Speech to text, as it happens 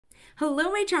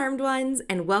Hello my charmed ones,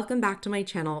 and welcome back to my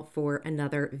channel for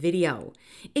another video.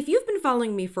 If you've been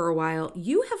following me for a while,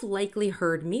 you have likely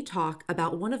heard me talk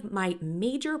about one of my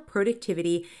major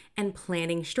productivity and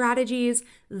planning strategies,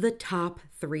 the top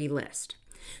 3 list.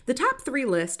 The top 3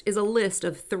 list is a list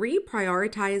of 3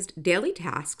 prioritized daily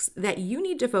tasks that you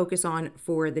need to focus on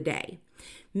for the day.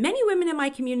 Many women in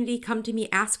my community come to me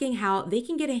asking how they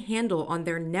can get a handle on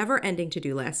their never-ending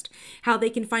to-do list, how they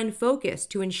can find focus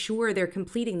to ensure they're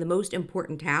completing the most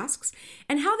important tasks,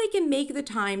 and how they can make the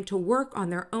time to work on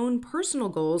their own personal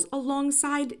goals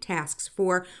alongside tasks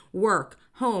for work,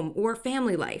 home, or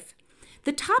family life.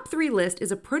 The top 3 list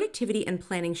is a productivity and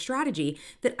planning strategy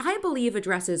that I believe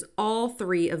addresses all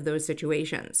 3 of those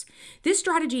situations. This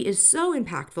strategy is so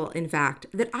impactful, in fact,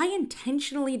 that I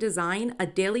intentionally design a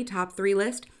daily top 3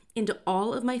 list into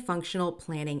all of my functional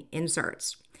planning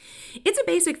inserts. It's a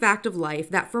basic fact of life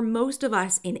that for most of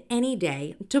us in any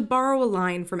day, to borrow a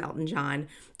line from Elton John,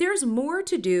 there's more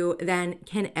to do than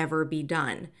can ever be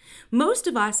done. Most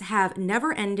of us have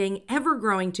never-ending,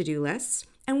 ever-growing to-do lists.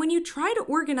 And when you try to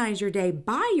organize your day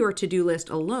by your to-do list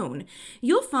alone,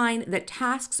 you'll find that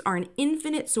tasks are an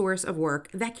infinite source of work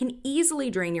that can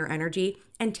easily drain your energy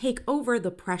and take over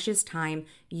the precious time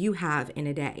you have in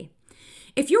a day.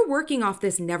 If you're working off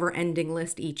this never-ending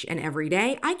list each and every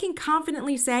day, I can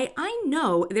confidently say I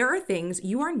know there are things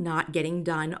you are not getting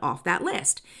done off that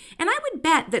list. And I would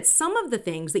bet that some of the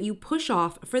things that you push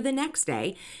off for the next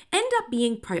day end up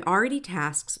being priority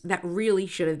tasks that really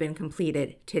should have been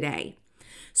completed today.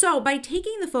 So by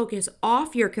taking the focus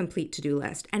off your complete to-do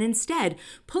list and instead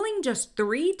pulling just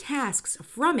 3 tasks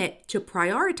from it to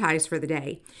prioritize for the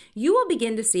day, you will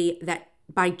begin to see that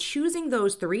by choosing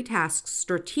those 3 tasks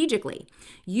strategically,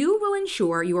 you will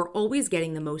ensure you are always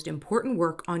getting the most important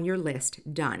work on your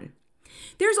list done.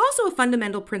 There's also a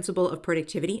fundamental principle of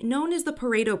productivity known as the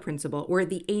Pareto principle, or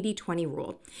the 80-20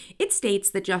 rule. It states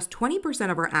that just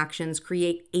 20% of our actions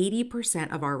create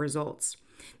 80% of our results.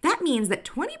 That means that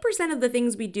 20% of the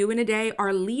things we do in a day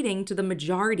are leading to the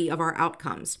majority of our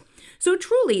outcomes. So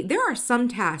truly, there are some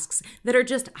tasks that are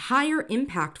just higher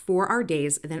impact for our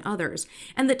days than others.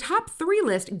 And the top 3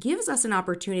 list gives us an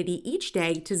opportunity each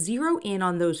day to zero in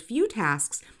on those few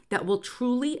tasks that will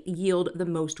truly yield the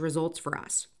most results for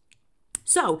us.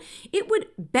 So it would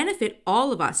benefit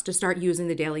all of us to start using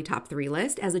the daily top 3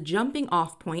 list as a jumping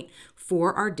off point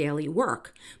for our daily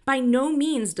work. By no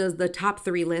means does the top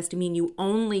 3 list mean you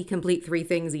only complete 3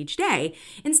 things each day.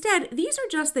 Instead, these are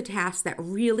just the tasks that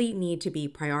really need to be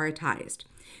prioritized.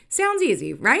 Sounds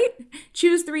easy, right?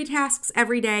 Choose 3 tasks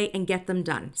every day and get them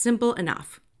done. Simple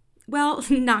enough. Well,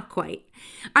 not quite.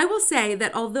 I will say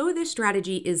that although this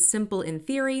strategy is simple in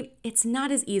theory, it's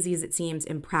not as easy as it seems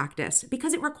in practice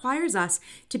because it requires us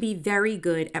to be very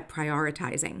good at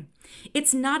prioritizing.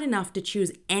 It's not enough to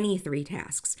choose any 3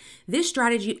 tasks. This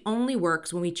strategy only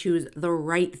works when we choose the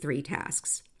right 3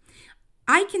 tasks.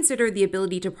 I consider the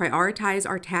ability to prioritize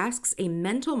our tasks a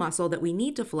mental muscle that we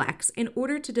need to flex in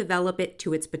order to develop it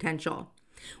to its potential.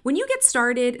 When you get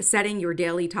started setting your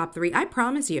daily top 3, I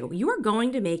promise you are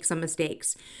going to make some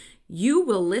mistakes. You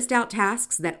will list out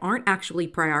tasks that aren't actually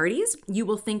priorities. You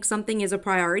will think something is a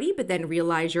priority, but then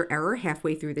realize your error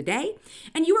halfway through the day.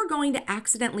 And you are going to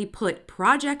accidentally put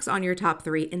projects on your top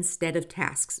 3 instead of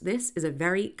tasks. This is a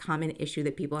very common issue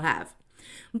that people have.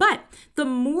 But the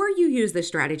more you use this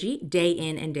strategy day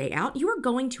in and day out, you are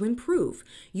going to improve.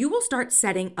 You will start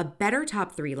setting a better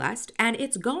top 3 list, and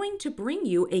it's going to bring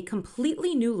you a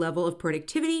completely new level of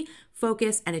productivity,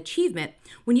 focus, and achievement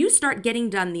when you start getting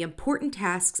done the important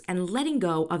tasks and letting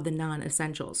go of the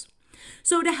non-essentials.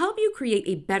 So to help you create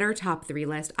a better top 3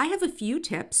 list, I have a few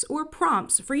tips or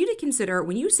prompts for you to consider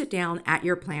when you sit down at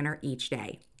your planner each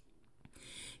day.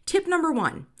 Tip number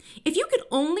 1, if you could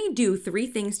only do 3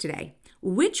 things today,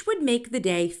 which would make the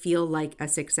day feel like a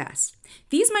success?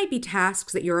 These might be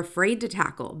tasks that you're afraid to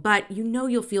tackle, but you know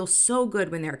you'll feel so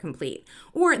good when they're complete.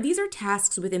 Or these are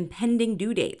tasks with impending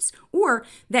due dates, or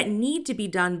that need to be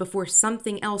done before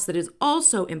something else that is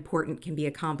also important can be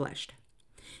accomplished.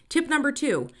 Tip number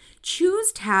 2,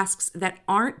 choose tasks that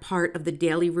aren't part of the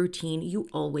daily routine you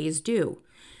always do.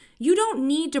 You don't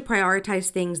need to prioritize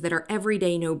things that are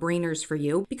everyday no-brainers for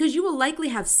you because you will likely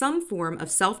have some form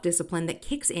of self-discipline that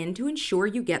kicks in to ensure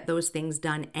you get those things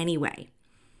done anyway.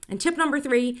 And tip number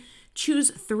 3,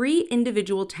 choose 3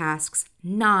 individual tasks,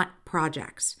 not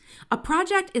projects. A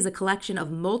project is a collection of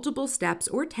multiple steps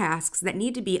or tasks that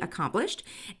need to be accomplished.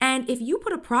 And if you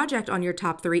put a project on your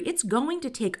top 3, it's going to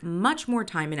take much more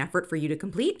time and effort for you to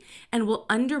complete and will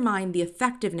undermine the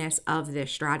effectiveness of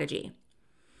this strategy.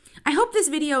 I hope this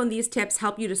video and these tips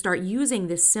help you to start using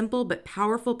this simple but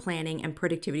powerful planning and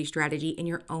productivity strategy in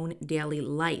your own daily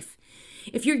life.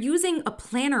 If you're using a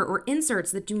planner or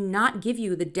inserts that do not give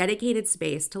you the dedicated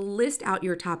space to list out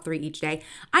your top 3 each day,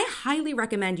 I highly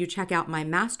recommend you check out my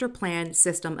master plan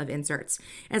system of inserts.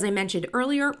 As I mentioned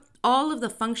earlier, all of the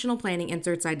functional planning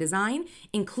inserts I design,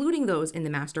 including those in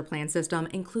the master plan system,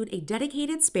 include a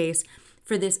dedicated space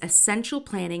for this essential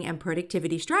planning and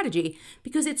productivity strategy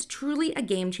because it's truly a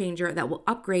game changer that will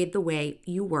upgrade the way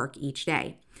you work each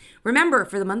day. Remember,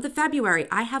 for the month of February,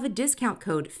 I have a discount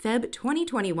code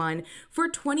FEB2021 for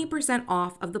 20%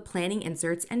 off of the planning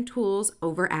inserts and tools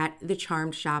over at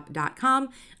thecharmedshop.com.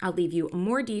 I'll leave you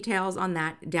more details on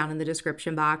that down in the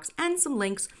description box and some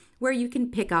links where you can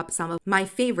pick up some of my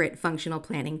favorite functional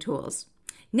planning tools.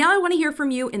 Now I want to hear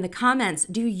from you in the comments.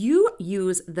 Do you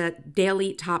use the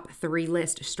daily top 3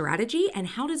 list strategy, and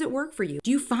how does it work for you?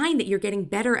 Do you find that you're getting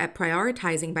better at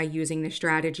prioritizing by using this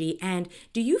strategy? And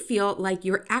do you feel like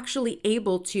you're actually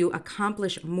able to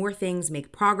accomplish more things,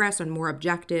 make progress on more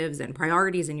objectives and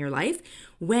priorities in your life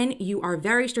when you are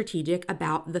very strategic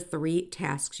about the 3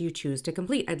 tasks you choose to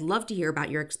complete? I'd love to hear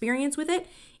about your experience with it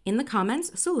in the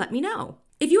comments, so let me know.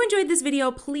 If you enjoyed this video,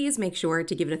 please make sure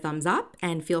to give it a thumbs up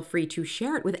and feel free to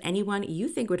share it with anyone you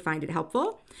think would find it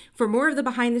helpful. For more of the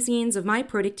behind the scenes of my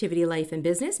productivity life and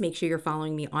business, make sure you're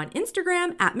following me on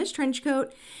Instagram at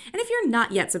MissTrenchcoat. And if you're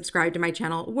not yet subscribed to my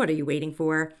channel, what are you waiting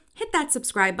for? Hit that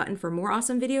subscribe button for more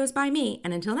awesome videos by me.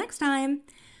 And until next time,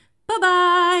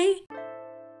 bye-bye.